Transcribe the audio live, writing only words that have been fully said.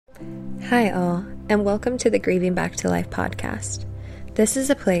Hi all, and welcome to the Grieving Back to Life podcast. This is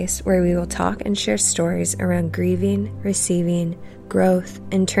a place where we will talk and share stories around grieving, receiving, growth,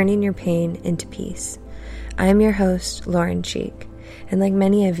 and turning your pain into peace. I am your host, Lauren Cheek, and like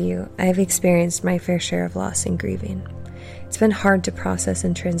many of you, I have experienced my fair share of loss and grieving. It's been hard to process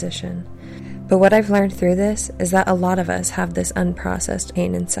and transition, but what I've learned through this is that a lot of us have this unprocessed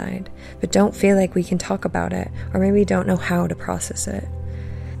pain inside, but don't feel like we can talk about it, or maybe don't know how to process it.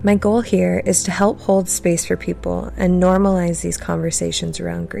 My goal here is to help hold space for people and normalize these conversations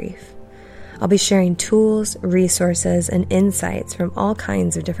around grief. I'll be sharing tools, resources, and insights from all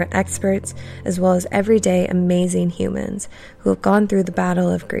kinds of different experts, as well as everyday amazing humans who have gone through the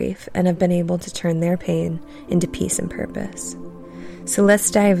battle of grief and have been able to turn their pain into peace and purpose. So let's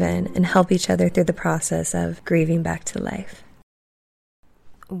dive in and help each other through the process of grieving back to life.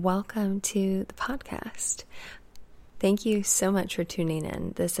 Welcome to the podcast. Thank you so much for tuning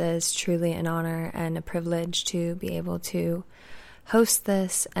in. This is truly an honor and a privilege to be able to host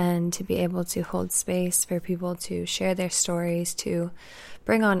this and to be able to hold space for people to share their stories, to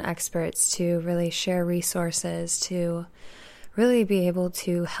bring on experts, to really share resources, to really be able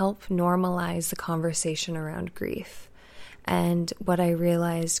to help normalize the conversation around grief. And what I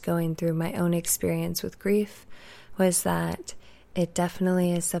realized going through my own experience with grief was that it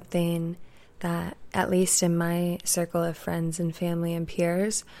definitely is something that, at least in my circle of friends and family and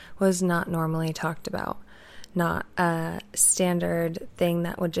peers, was not normally talked about. Not a standard thing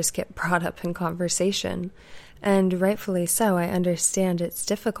that would just get brought up in conversation. And rightfully so. I understand it's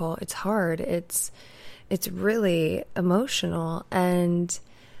difficult, it's hard, it's really emotional. And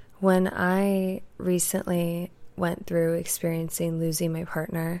when I recently went through experiencing losing my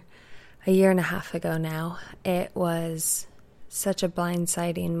partner a year and a half ago now, it was such a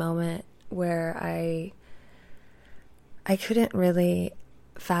blindsiding moment where I couldn't really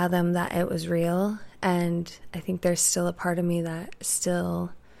fathom that it was real, and I think there's still a part of me that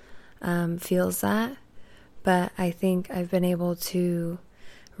still feels that, but I think I've been able to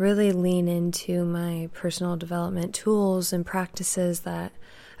really lean into my personal development tools and practices that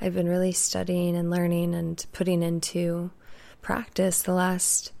I've been really studying and learning and putting into practice the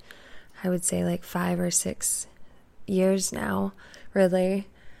last, I would say, like 5 or 6 years now, really.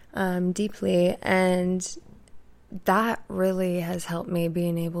 Deeply, and that really has helped me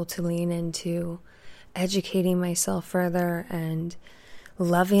being able to lean into educating myself further and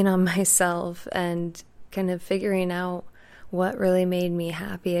loving on myself and kind of figuring out what really made me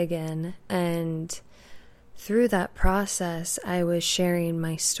happy again. And through that process, I was sharing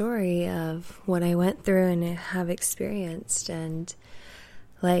my story of what I went through and have experienced. And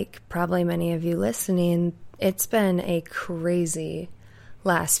like probably many of you listening, it's been a crazy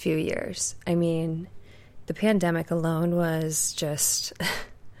last few years. I mean, the pandemic alone was just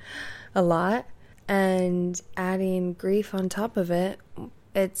a lot, and adding grief on top of it,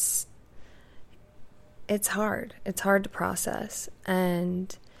 it's hard. It's hard to process.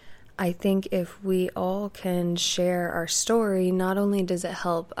 And I think if we all can share our story, not only does it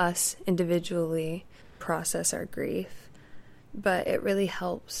help us individually process our grief, but it really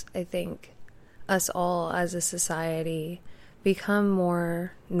helps, I think, us all as a society become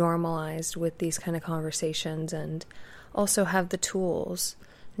more normalized with these kind of conversations and also have the tools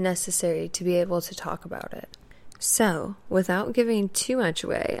necessary to be able to talk about it. So, without giving too much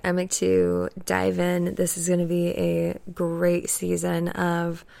away, I'm going to dive in. This is going to be a great season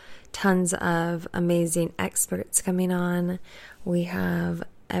of tons of amazing experts coming on. We have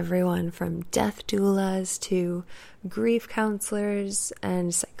everyone from death doulas to grief counselors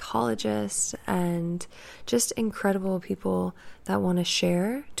and psychologists and just incredible people that want to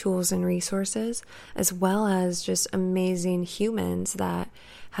share tools and resources, as well as just amazing humans that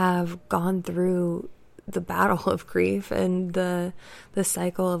have gone through the battle of grief and the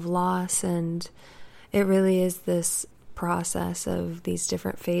cycle of loss. And it really is this process of these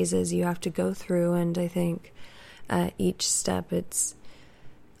different phases you have to go through. And I think at each step, it's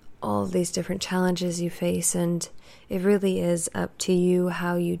all of these different challenges you face, and it really is up to you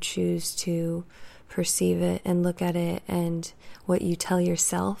how you choose to perceive it and look at it, and what you tell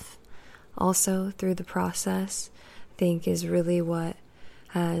yourself also through the process, I think is really what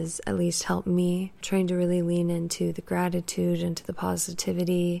has at least helped me, trying to really lean into the gratitude and to the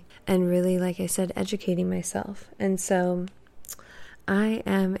positivity, and really, like I said, educating myself. And so I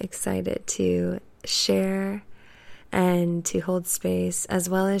am excited to share and to hold space, as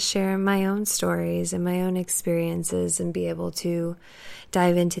well as share my own stories and my own experiences and be able to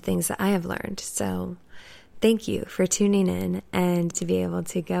dive into things that I have learned. So thank you for tuning in and to be able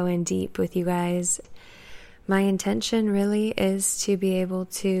to go in deep with you guys. My intention really is to be able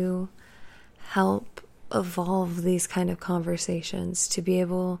to help evolve these kind of conversations, to be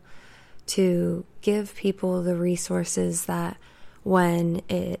able to give people the resources that when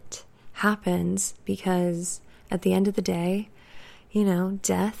it happens, because at the end of the day,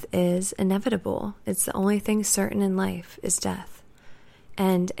 death is inevitable. It's the only thing certain in life is death.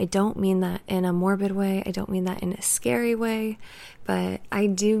 And I don't mean that in a morbid way. I don't mean that in a scary way, but I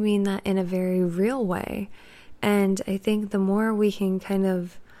do mean that in a very real way. And I think the more we can kind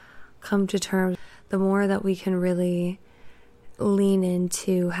of come to terms, the more that we can really lean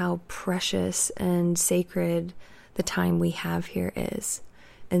into how precious and sacred the time we have here is.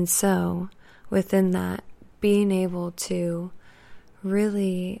 And so within that, being able to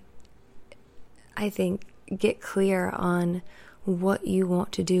really, I think, get clear on what you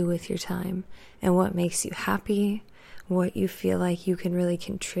want to do with your time and what makes you happy, what you feel like you can really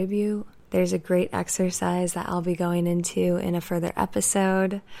contribute. There's a great exercise that I'll be going into in a further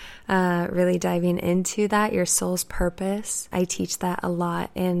episode, really diving into that, your soul's purpose. I teach that a lot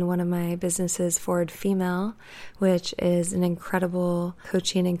in one of my businesses, Forward Female, which is an incredible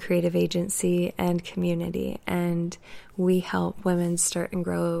coaching and creative agency and community. And we help women start and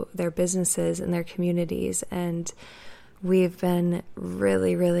grow their businesses and their communities. And we've been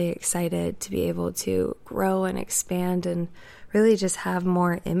really, really excited to be able to grow and expand and really just have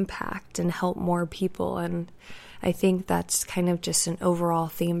more impact and help more people. And I think that's kind of just an overall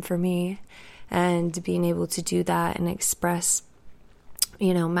theme for me, and being able to do that and express,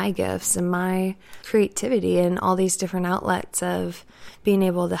 my gifts and my creativity and all these different outlets of being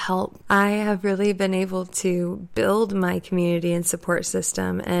able to help. I have really been able to build my community and support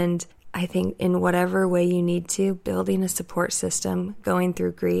system. And I think in whatever way you need to, building a support system, going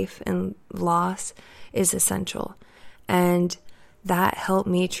through grief and loss is essential. And that helped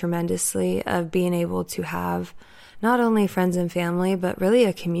me tremendously, of being able to have not only friends and family, but really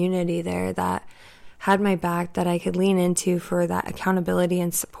a community there that had my back, that I could lean into for that accountability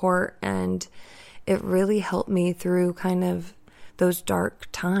and support. And it really helped me through kind of those dark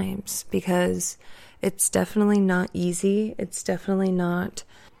times, because it's definitely not easy. It's definitely not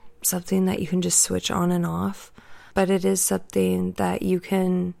something that you can just switch on and off, but it is something that you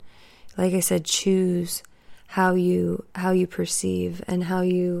can, like I said, choose how you perceive and how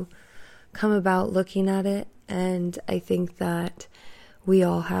you come about looking at it. And I think that we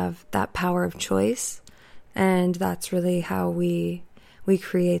all have that power of choice, and that's really how we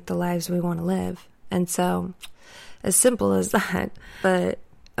create the lives we want to live. And so, as simple as that, but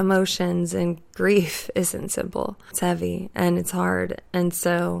emotions and grief isn't simple. It's heavy and it's hard. And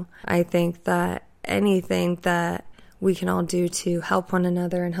so I think that anything that we can all do to help one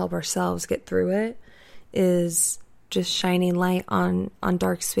another and help ourselves get through it is just shining light on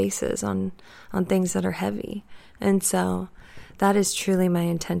dark spaces, on things that are heavy. And so that is truly my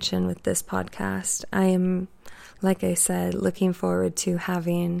intention with this podcast. I am, like I said, looking forward to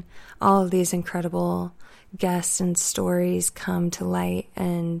having all of these incredible guests and stories come to light,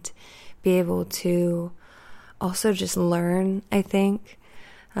 and be able to also just learn, I think,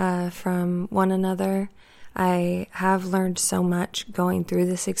 from one another. I have learned so much going through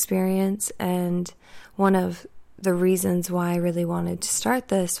this experience, and one of the reasons why I really wanted to start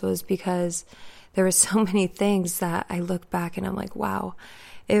this was because there were so many things that I look back and I'm like, wow,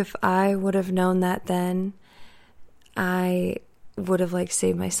 if I would have known that then, I would have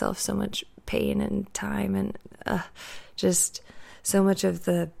saved myself so much pain and time, and just so much of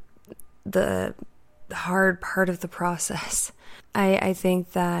the hard part of the process. I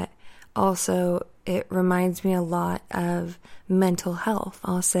think that also it reminds me a lot of mental health.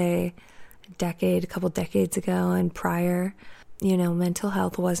 I'll say a couple decades ago and prior, mental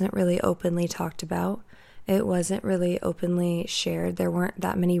health wasn't really openly talked about. It wasn't really openly shared. There weren't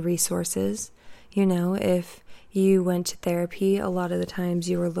that many resources. If you went to therapy, a lot of the times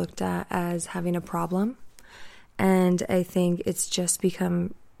you were looked at as having a problem. And I think it's just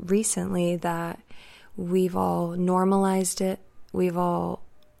become recently that we've all normalized it. We've all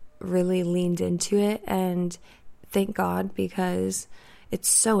really leaned into it, and thank God, because it's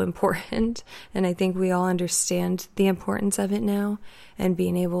so important. And I think we all understand the importance of it now, and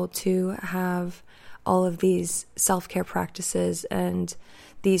being able to have all of these self-care practices and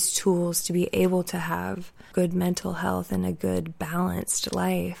these tools to be able to have good mental health and a good balanced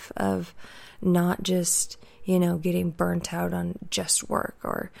life of not just, getting burnt out on just work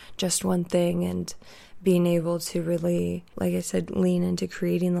or just one thing, and being able to really, like I said, lean into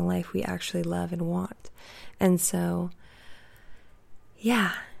creating the life we actually love and want. And so,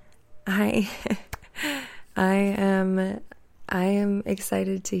 yeah, I am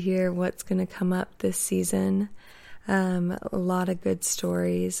excited to hear what's going to come up this season. A lot of good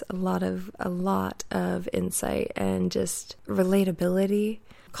stories, a lot of insight, and just relatability,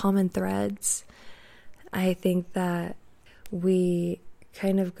 common threads. I think that we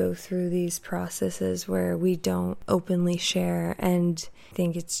kind of go through these processes where we don't openly share, and I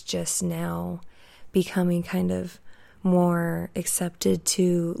think it's just now becoming kind of more accepted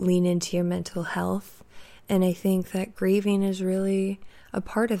to lean into your mental health. And I think that grieving is really a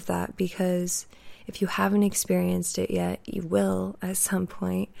part of that, because if you haven't experienced it yet, you will at some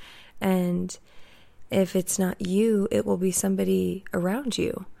point. And if it's not you, it will be somebody around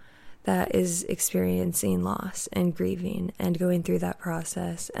you that is experiencing loss and grieving and going through that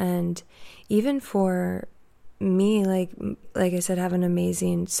process. And even for me, like I said, I have an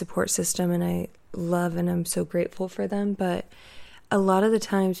amazing support system, and I love and I'm so grateful for them. But a lot of the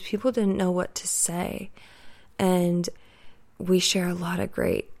times people didn't know what to say. And we share a lot of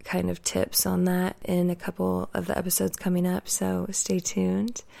great kind of tips on that in a couple of the episodes coming up, so stay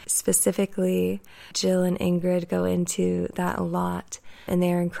tuned. Specifically, Jill and Ingrid go into that a lot, and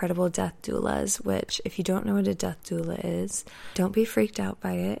they are incredible death doulas, which if you don't know what a death doula is, don't be freaked out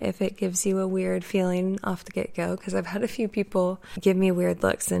by it if it gives you a weird feeling off the get-go, because I've had a few people give me weird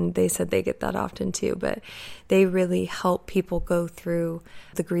looks, and they said they get that often too, but they really help people go through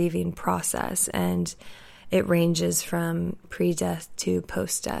the grieving process, and it ranges from pre-death to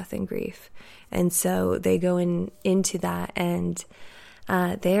post-death and grief. And so they go into that, and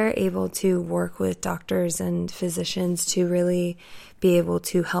they are able to work with doctors and physicians to really be able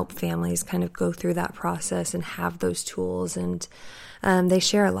to help families kind of go through that process and have those tools. And they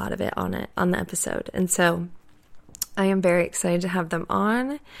share a lot of it on the episode. And so I am very excited to have them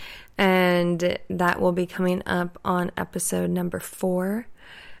on, and that will be coming up on episode number 4.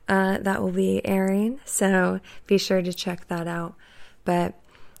 That will be airing, so be sure to check that out. But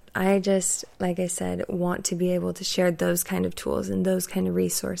I just, like I said, want to be able to share those kind of tools and those kind of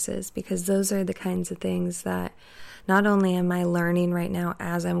resources, because those are the kinds of things that not only am I learning right now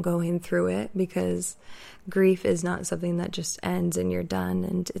as I'm going through it, because grief is not something that just ends and you're done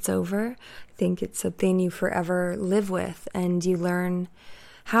and it's over. I think it's something you forever live with, and you learn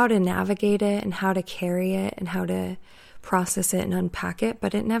how to navigate it and how to carry it and how to process it and unpack it,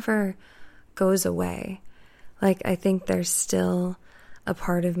 but it never goes away. Like, I think there's still a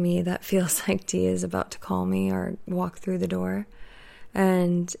part of me that feels like Dee is about to call me or walk through the door,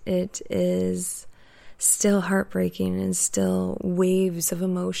 and it is still heartbreaking and still waves of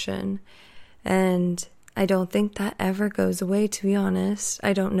emotion, and I don't think that ever goes away, to be honest.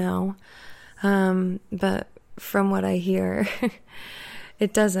 I don't know, but from what I hear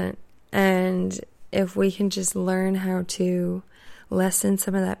it doesn't. And if we can just learn how to lessen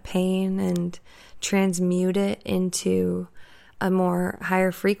some of that pain and transmute it into a more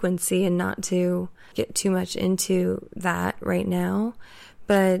higher frequency, and not to get too much into that right now.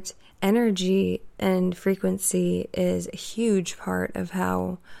 But energy and frequency is a huge part of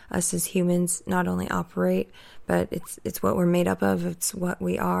how us as humans not only operate, but it's what we're made up of, it's what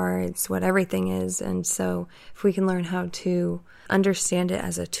we are, it's what everything is. And so if we can learn how to understand it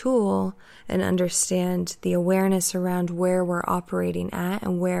as a tool and understand the awareness around where we're operating at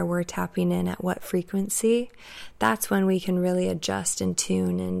and where we're tapping in at what frequency, that's when we can really adjust and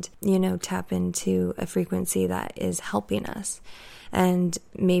tune and, tap into a frequency that is helping us. And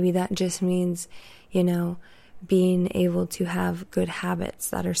maybe that just means, being able to have good habits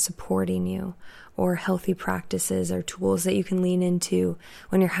that are supporting you, or healthy practices or tools that you can lean into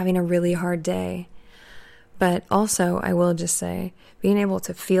when you're having a really hard day. But also, I will just say, being able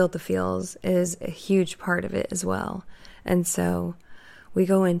to feel the feels is a huge part of it as well. And so we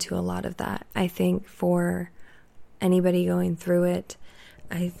go into a lot of that. I think for anybody going through it,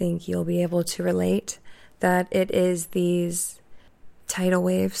 I think you'll be able to relate that it is these tidal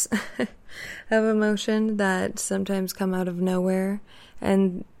waves of emotion that sometimes come out of nowhere,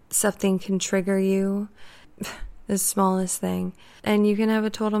 and something can trigger you, the smallest thing, and you can have a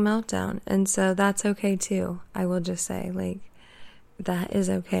total meltdown. And so that's okay too. I will just say, that is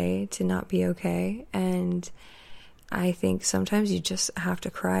okay to not be okay. And I think sometimes you just have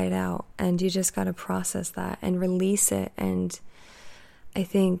to cry it out, and you just got to process that and release it. And I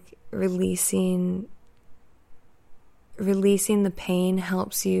think releasing the pain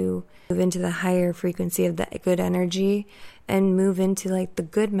helps you move into the higher frequency of that good energy, and move into the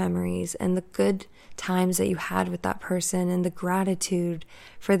good memories and the good times that you had with that person, and the gratitude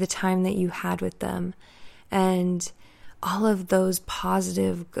for the time that you had with them, and all of those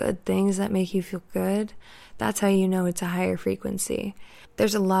positive good things that make you feel good. That's how you know it's a higher frequency.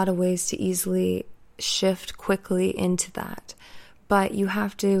 There's a lot of ways to easily shift quickly into that, but you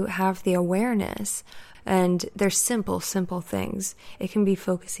have to have the awareness And they're simple things. It can be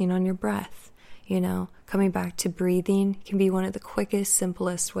focusing on your breath, coming back to breathing can be one of the quickest,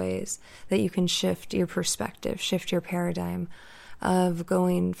 simplest ways that you can shift your perspective, shift your paradigm of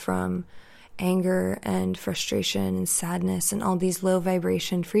going from anger and frustration and sadness and all these low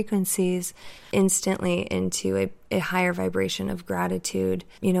vibration frequencies instantly into a higher vibration of gratitude.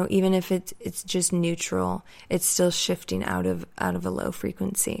 Even if it's just neutral, it's still shifting out of a low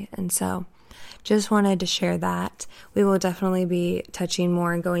frequency. And so just wanted to share that. We will definitely be touching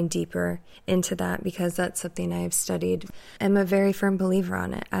more and going deeper into that because that's something I have studied. I'm a very firm believer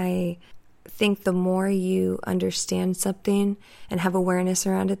on it. I think the more you understand something and have awareness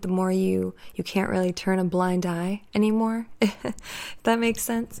around it, the more you can't really turn a blind eye anymore. If that makes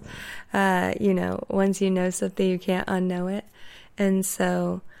sense. Once you know something, you can't unknow it. And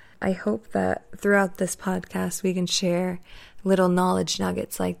so I hope that throughout this podcast, we can share little knowledge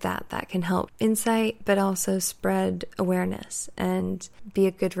nuggets like that can help insight, but also spread awareness and be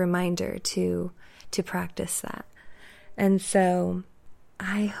a good reminder to practice that. And so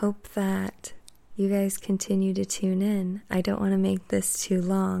I hope that you guys continue to tune in. I don't want to make this too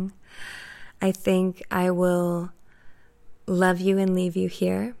long. I think I will love you and leave you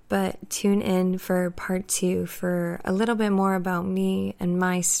here, but tune in for part 2 for a little bit more about me and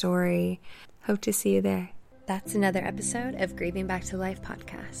my story. Hope to see you there. That's another episode of Grieving Back to Life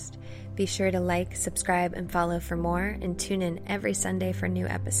podcast. Be sure to like, subscribe, and follow for more, and tune in every Sunday for new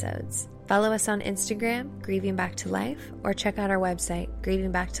episodes. Follow us on Instagram, Grieving Back to Life, or check out our website,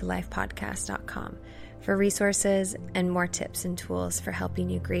 grievingback2lifepodcast.com, for resources and more tips and tools for helping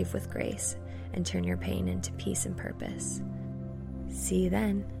you grieve with grace and turn your pain into peace and purpose. See you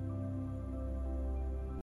then.